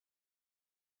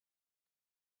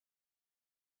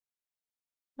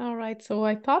All right, so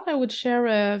I thought I would share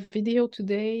a video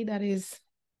today that is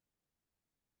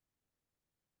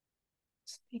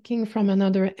speaking from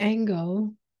another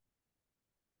angle.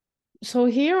 So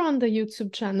here on the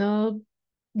YouTube channel,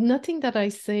 nothing that I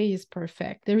say is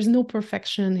perfect. There's no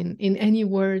perfection in any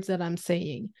words that I'm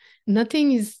saying.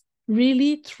 Nothing is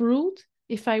really truth.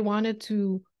 If I wanted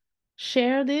to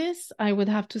share this, I would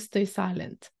have to stay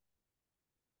silent.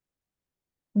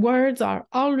 Words are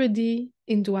already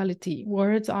in duality.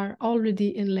 Words are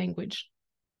already in language.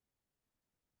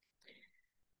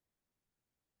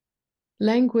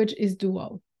 Language is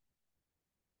dual.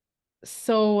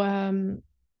 So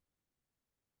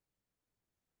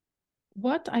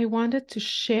what I wanted to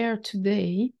share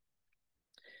today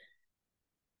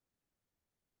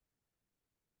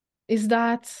is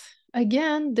that,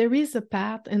 again, there is a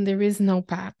path and there is no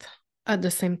path at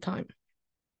the same time.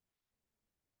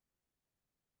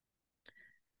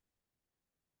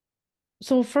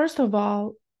 So first of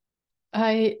all,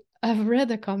 I've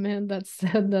read a comment that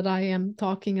said that I am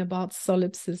talking about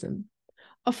solipsism.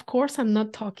 Of course, I'm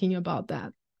not talking about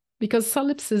that, because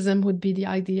solipsism would be the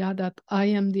idea that I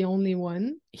am the only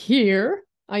one here.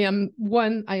 I am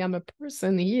a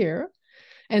person here,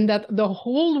 and that the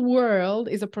whole world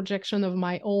is a projection of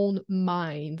my own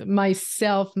mind,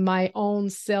 myself, my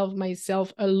own self,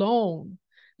 myself alone.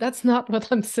 That's not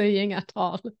what I'm saying at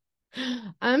all.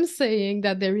 I'm saying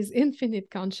that there is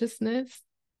infinite consciousness,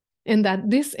 and that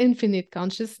this infinite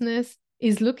consciousness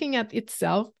is looking at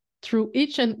itself through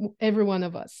each and every one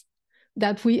of us,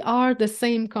 that we are the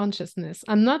same consciousness.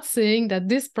 I'm not saying that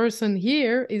this person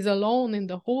here is alone in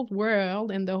the whole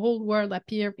world and the whole world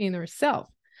appear in herself.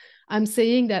 I'm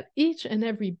saying that each and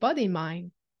every body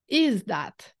mind is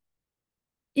that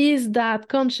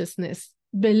consciousness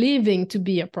believing to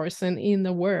be a person in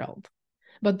the world.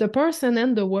 But the person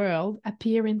and the world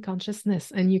appear in consciousness,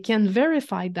 and you can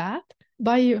verify that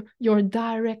by your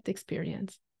direct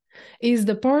experience. Is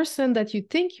the person that you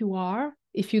think you are,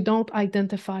 if you don't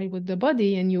identify with the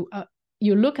body and you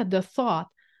look at the thought,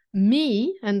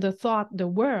 me, and the thought, the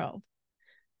world,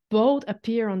 both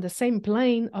appear on the same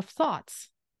plane of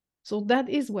thoughts. So that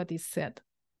is what is said.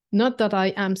 Not that I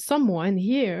am someone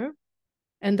here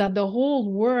and that the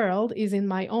whole world is in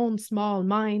my own small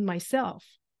mind myself.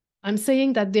 I'm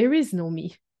saying that there is no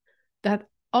me, that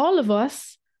all of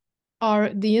us are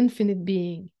the infinite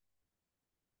being.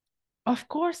 Of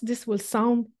course, this will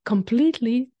sound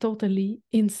completely, totally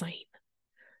insane.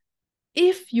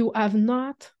 If you have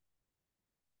not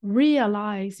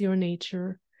realized your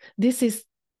nature, this is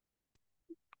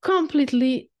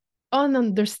completely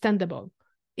ununderstandable.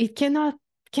 It cannot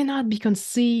be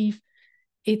conceived.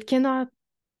 It cannot,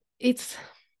 it's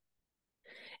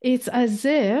as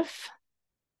if,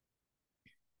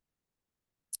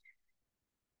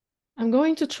 I'm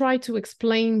going to try to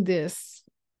explain this.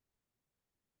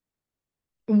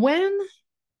 When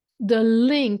the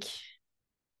link,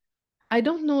 I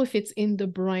don't know if it's in the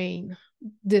brain,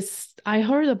 I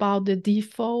heard about the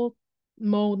default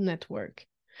mode network,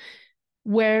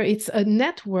 where it's a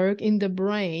network in the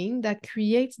brain that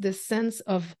creates the sense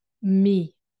of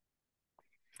me.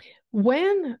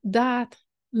 When that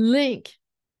link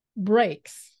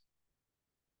breaks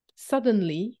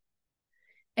suddenly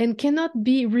and cannot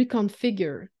be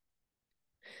reconfigured,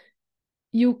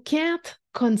 you can't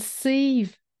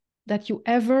conceive that you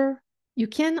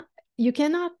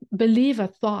cannot believe a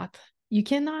thought. You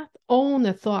cannot own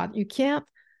a thought. You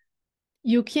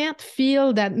can't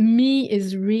feel that me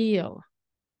is real.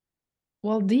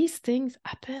 Well, these things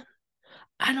happen.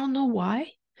 I don't know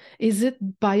why. Is it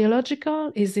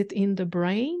biological? Is it in the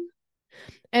brain?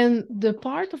 And the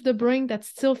part of the brain that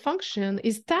still functions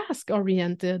is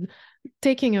task-oriented,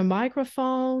 taking a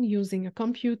microphone, using a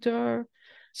computer.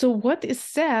 So what is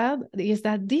said is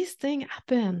that these things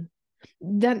happen.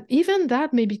 That even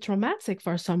that may be traumatic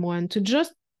for someone to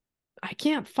just, I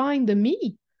can't find the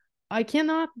me. I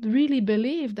cannot really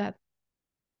believe that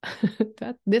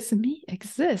that this me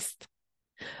exists.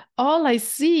 All I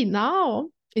see now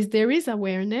is there is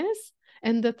awareness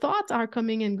and the thoughts are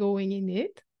coming and going in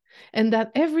it. And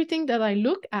that everything that I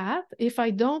look at, if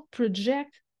I don't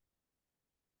project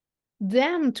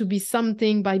them to be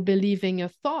something by believing a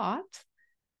thought,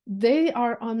 they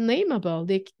are unnameable.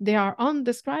 They are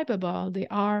undescribable. They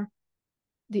are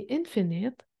the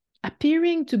infinite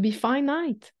appearing to be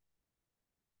finite.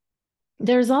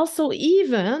 There's also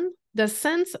even the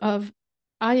sense of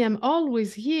I am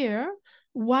always here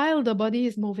while the body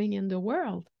is moving in the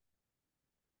world.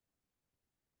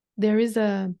 There is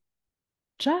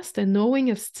just a knowing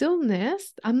of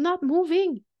stillness. I'm not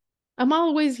moving. I'm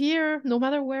always here, no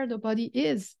matter where the body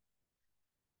is.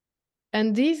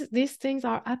 And these things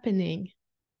are happening.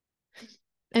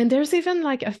 And there's even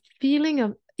like a feeling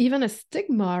of even a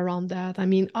stigma around that. I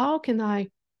mean,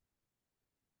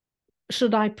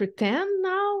 should I pretend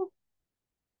now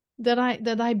that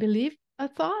I believe a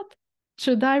thought?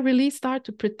 Should I really start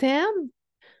to pretend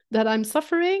that I'm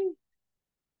suffering?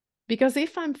 Because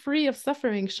if I'm free of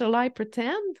suffering, shall I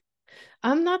pretend?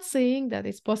 I'm not saying that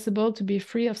it's possible to be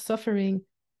free of suffering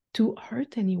to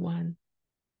hurt anyone.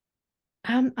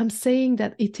 I'm saying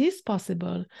that it is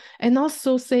possible, and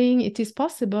also saying it is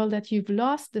possible that you've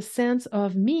lost the sense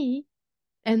of me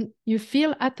and you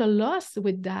feel at a loss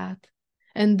with that.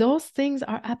 And those things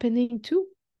are happening too.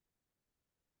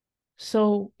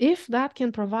 So if that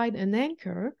can provide an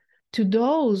anchor to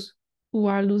those who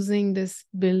are losing this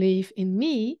belief in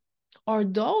me, or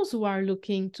those who are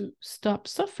looking to stop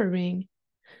suffering,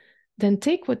 then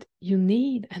take what you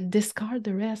need and discard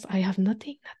the rest. I have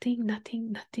nothing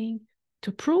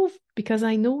to prove because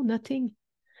I know nothing.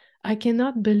 I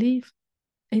cannot believe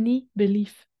any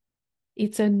belief.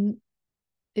 It's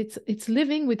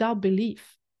living without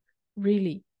belief,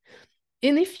 really.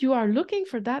 And if you are looking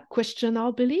for that, question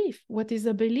our belief. What is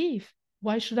a belief?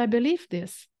 Why should I believe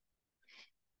this?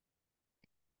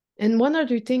 And one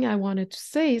other thing I wanted to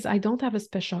say is I don't have a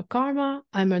special karma.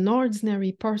 I'm an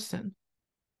ordinary person,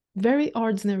 very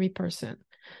ordinary person.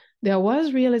 There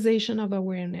was realization of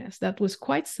awareness that was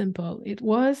quite simple. It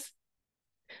was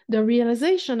the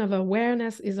realization of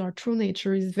awareness is our true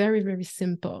nature is very, very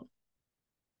simple.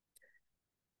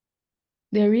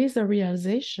 There is a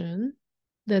realization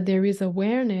that there is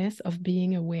awareness of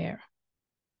being aware.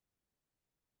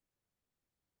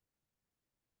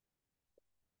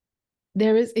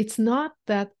 It's not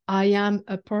that I am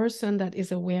a person that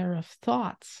is aware of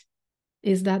thoughts.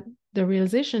 Is that the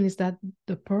realization is that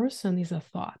the person is a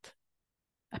thought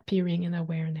appearing in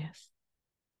awareness.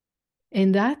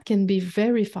 And that can be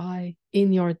verified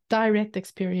in your direct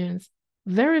experience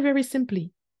very, very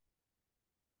simply.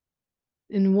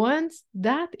 And once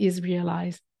that is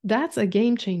realized, that's a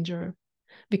game changer,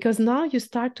 because now you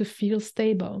start to feel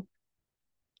stable.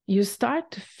 You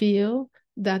start to feel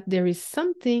that there is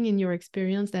something in your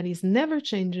experience that is never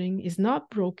changing, is not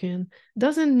broken,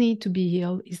 doesn't need to be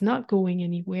healed, is not going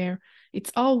anywhere.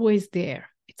 It's always there.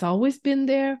 It's always been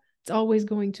there. It's always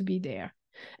going to be there.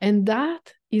 And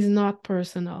that is not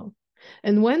personal.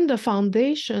 And when the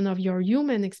foundation of your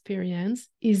human experience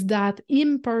is that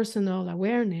impersonal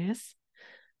awareness,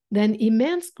 then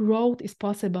immense growth is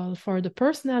possible for the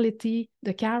personality,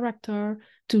 the character,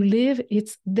 to live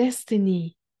its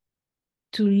destiny,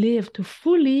 to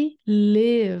fully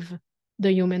live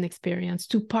the human experience,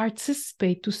 to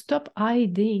participate, to stop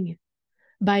hiding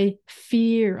by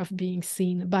fear of being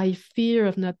seen, by fear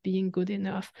of not being good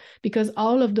enough, because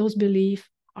all of those beliefs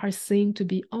are seen to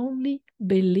be only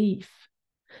belief.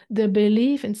 The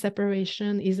belief in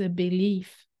separation is a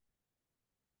belief.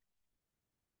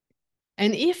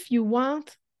 And if you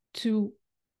want to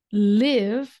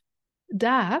live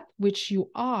that which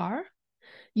you are,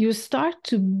 you start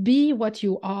to be what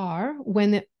you are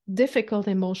when difficult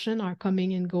emotions are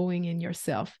coming and going in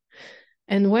yourself.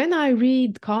 And when I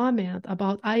read comment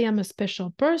about I am a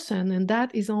special person and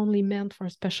that is only meant for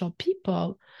special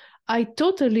people, I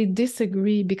totally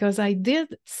disagree, because I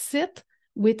did sit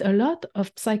with a lot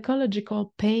of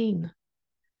psychological pain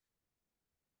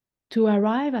to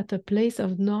arrive at a place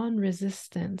of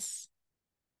non-resistance.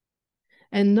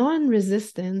 And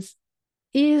non-resistance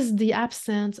is the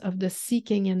absence of the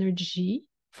seeking energy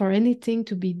for anything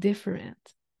to be different.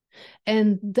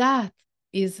 And that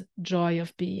is joy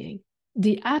of being.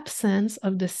 The absence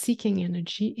of the seeking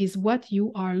energy is what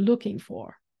you are looking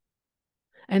for.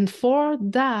 And for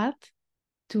that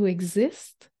to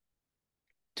exist,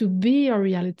 to be a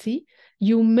reality,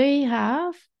 you may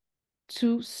have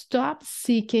to stop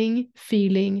seeking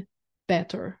feeling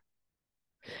better.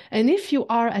 And if you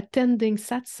are attending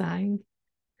satsang,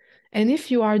 and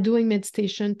if you are doing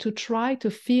meditation to try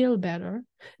to feel better,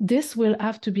 this will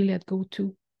have to be let go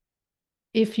too.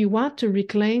 If you want to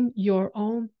reclaim your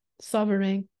own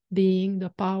sovereign being, the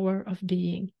power of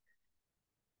being.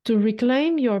 To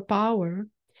reclaim your power,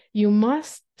 you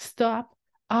must stop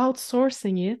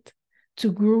outsourcing it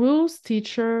to gurus,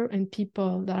 teachers, and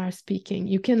people that are speaking.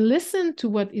 You can listen to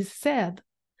what is said,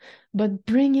 but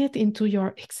bring it into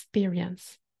your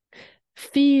experience.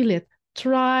 Feel it.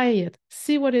 Try it,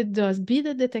 see what it does, be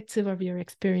the detective of your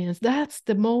experience. That's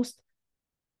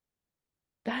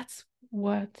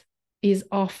what is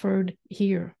offered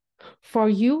here for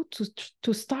you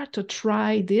to start to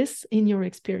try this in your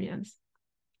experience.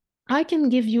 I can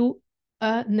give you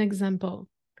an example.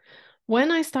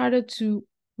 When I started to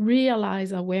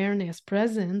realize awareness,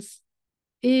 presence,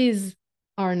 is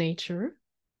our nature,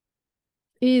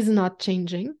 is not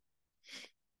changing.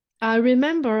 I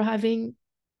remember having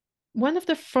one of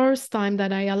the first time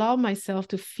that I allowed myself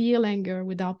to feel anger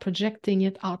without projecting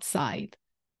it outside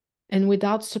and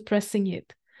without suppressing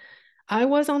it. I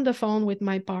was on the phone with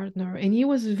my partner and he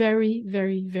was very,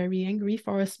 very, very angry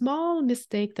for a small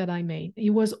mistake that I made. He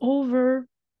was over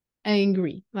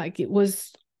angry, like it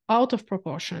was out of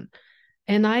proportion.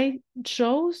 And I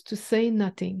chose to say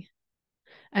nothing.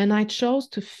 And I chose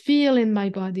to feel in my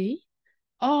body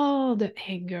all the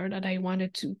anger that I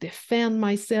wanted to defend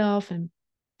myself and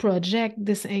project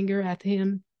this anger at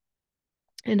him.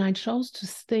 And I chose to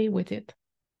stay with it.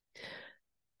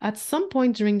 At some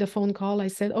point during the phone call, I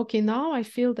said, okay, now I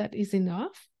feel that is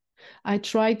enough. I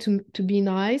tried to be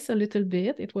nice a little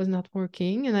bit. It was not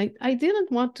working. And I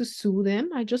didn't want to sue them.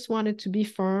 I just wanted to be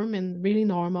firm and really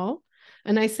normal.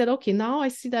 And I said, okay, now I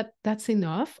see that that's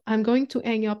enough. I'm going to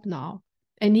hang up now.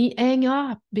 And he hung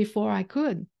up before I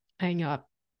could hang up.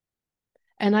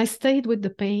 And I stayed with the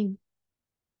pain.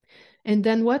 And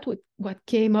then what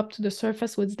came up to the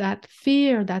surface was that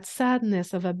fear, that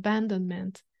sadness of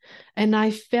abandonment. And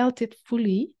I felt it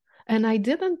fully. And I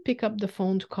didn't pick up the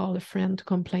phone to call a friend to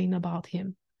complain about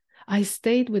him. I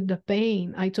stayed with the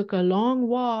pain. I took a long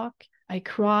walk. I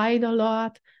cried a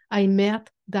lot. I met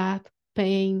that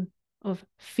pain of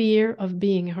fear of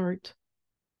being hurt.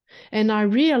 And I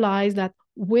realized that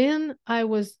when I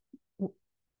was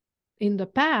in the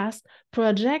past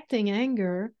projecting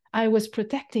anger, I was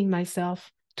protecting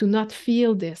myself to not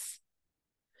feel this.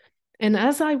 And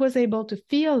as I was able to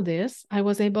feel this, I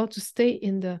was able to stay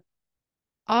in the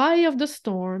eye of the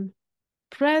storm,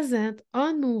 present,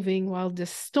 unmoving while the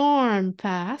storm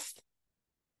passed.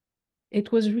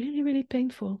 It was really, really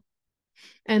painful.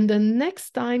 And the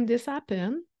next time this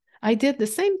happened, I did the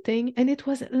same thing and it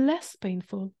was less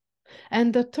painful.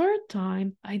 And the third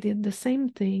time, I did the same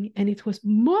thing and it was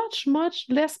much, much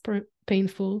less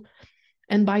painful.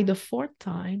 And by the fourth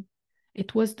time,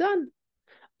 it was done.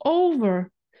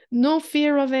 Over. No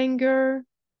fear of anger.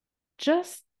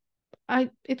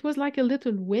 It was like a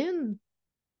little wind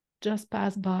just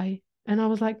passed by. And I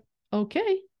was like,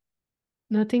 okay,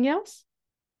 nothing else?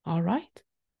 All right.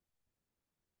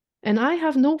 And I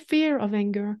have no fear of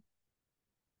anger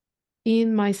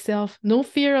in myself, no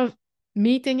fear of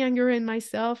meeting anger in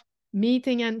myself,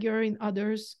 meeting anger in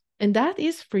others. And that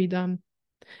is freedom.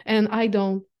 And I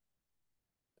don't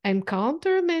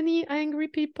encounter many angry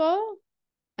people.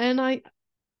 And I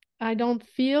don't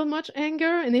feel much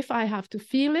anger. And if I have to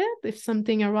feel it, if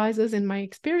something arises in my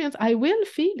experience, I will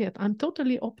feel it. I'm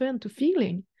totally open to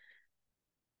feeling.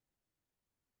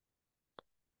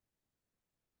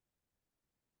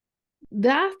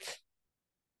 That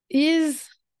is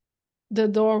the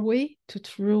doorway to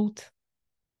truth.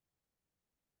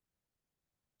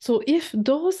 So if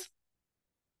those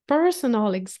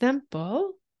personal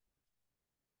examples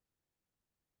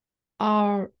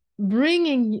are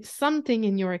bringing something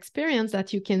in your experience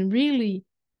that you can really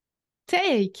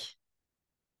take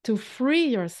to free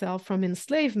yourself from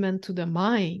enslavement to the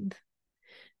mind,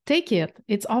 take it.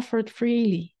 It's offered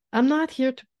freely. I'm not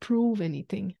here to prove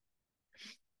anything.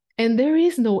 And there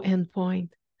is no endpoint.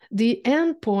 The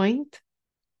endpoint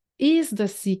is the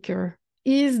seeker,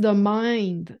 is the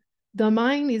mind. The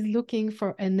mind is looking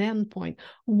for an endpoint.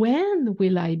 When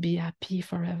will I be happy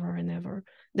forever and ever?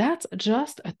 That's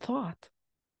just a thought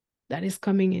that is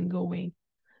coming and going.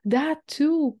 That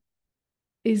too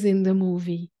is in the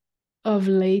movie of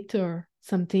later,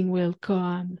 something will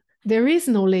come. There is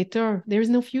no later, there is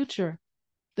no future.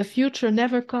 The future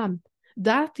never comes.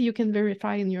 That you can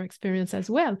verify in your experience as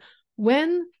well.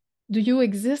 When do you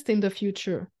exist in the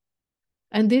future?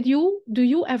 And do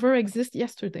you ever exist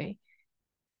yesterday?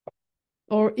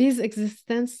 Or is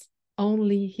existence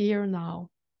only here now?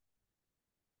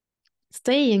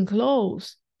 Staying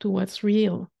close to what's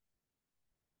real.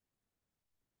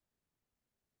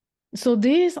 So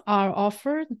these are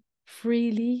offered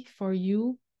freely for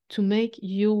you to make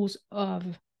use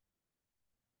of.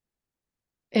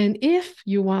 And if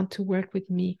you want to work with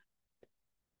me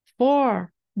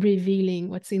for revealing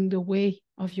what's in the way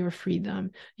of your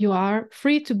freedom, you are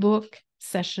free to book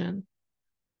session.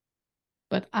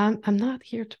 But I'm not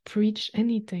here to preach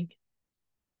anything.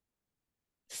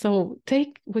 So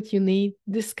take what you need,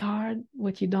 discard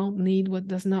what you don't need, what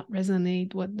does not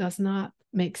resonate, what does not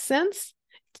make sense.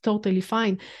 It's totally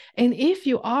fine. And if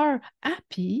you are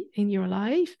happy in your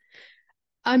life,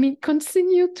 I mean,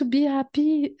 continue to be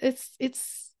happy.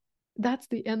 That's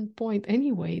the end point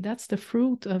anyway. That's the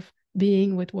fruit of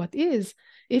being with what is.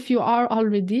 If you are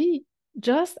already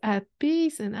just at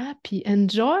peace and happy.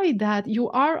 Enjoy that you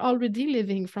are already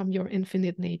living from your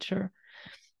infinite nature.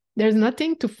 There's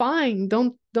nothing to find.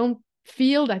 Don't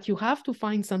feel that you have to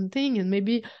find something and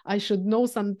maybe I should know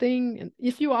something. And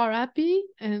if you are happy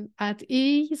and at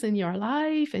ease in your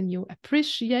life and you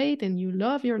appreciate and you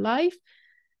love your life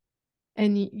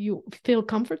and you feel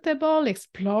comfortable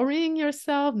exploring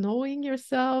yourself, knowing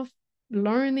yourself,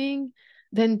 learning,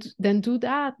 then do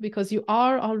that, because you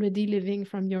are already living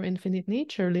from your infinite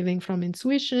nature, living from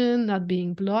intuition, not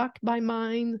being blocked by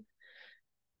mind.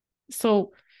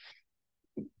 So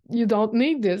you don't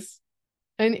need this.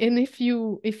 And if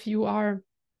you are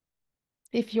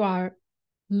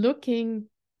looking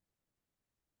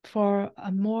for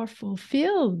a more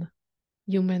fulfilled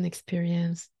human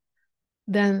experience,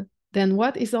 then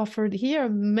what is offered here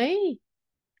may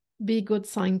be good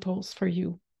signposts for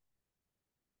you.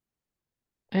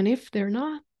 And if they're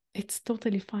not, it's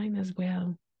totally fine as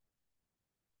well.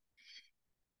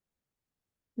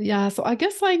 Yeah, so I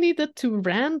guess I needed to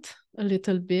rant a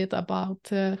little bit about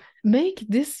make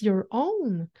this your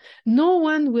own. No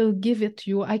one will give it to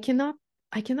you. I cannot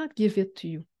give it to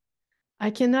you.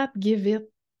 I cannot give it.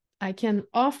 I can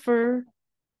offer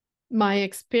my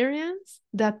experience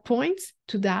that points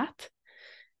to that.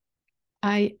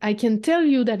 I can tell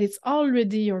you that it's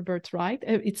already your birthright.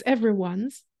 It's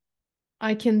everyone's.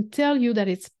 I can tell you that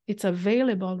it's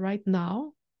available right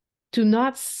now. To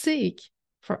not seek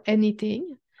for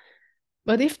anything.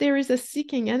 But if there is a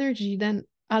seeking energy, then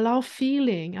allow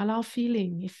feeling.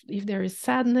 If there is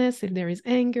sadness, if there is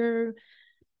anger,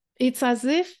 it's as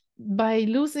if by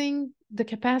losing the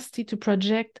capacity to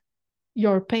project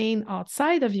your pain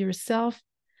outside of yourself,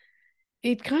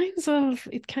 it kind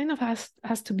of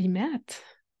has to be met,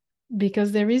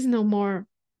 because there is no more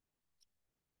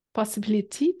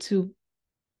possibility to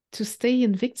stay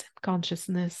in victim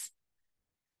consciousness.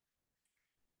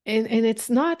 And it's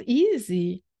not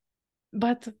easy,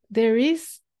 but there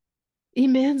is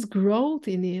immense growth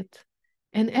in it.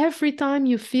 And every time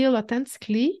you feel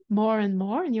authentically more and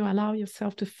more, and you allow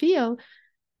yourself to feel,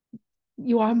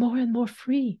 you are more and more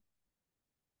free.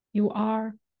 You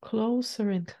are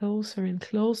closer and closer and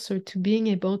closer to being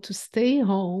able to stay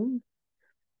home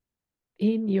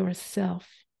in yourself,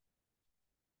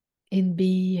 in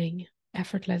being,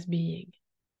 effortless being.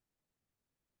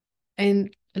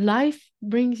 And life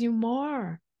brings you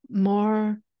more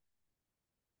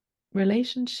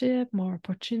relationship, more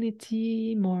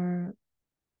opportunity, more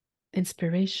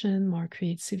inspiration, more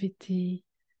creativity.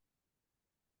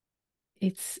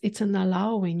 It's an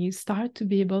allowing. You start to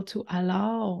be able to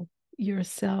allow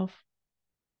yourself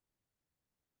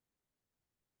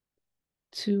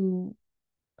to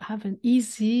have an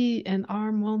easy and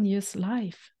harmonious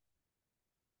life.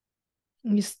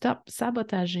 You stop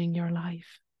sabotaging your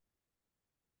life.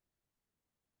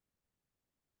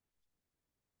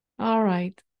 All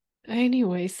right.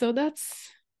 Anyway, so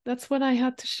that's what I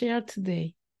had to share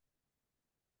today.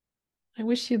 I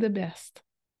wish you the best.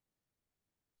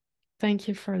 Thank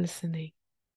you for listening.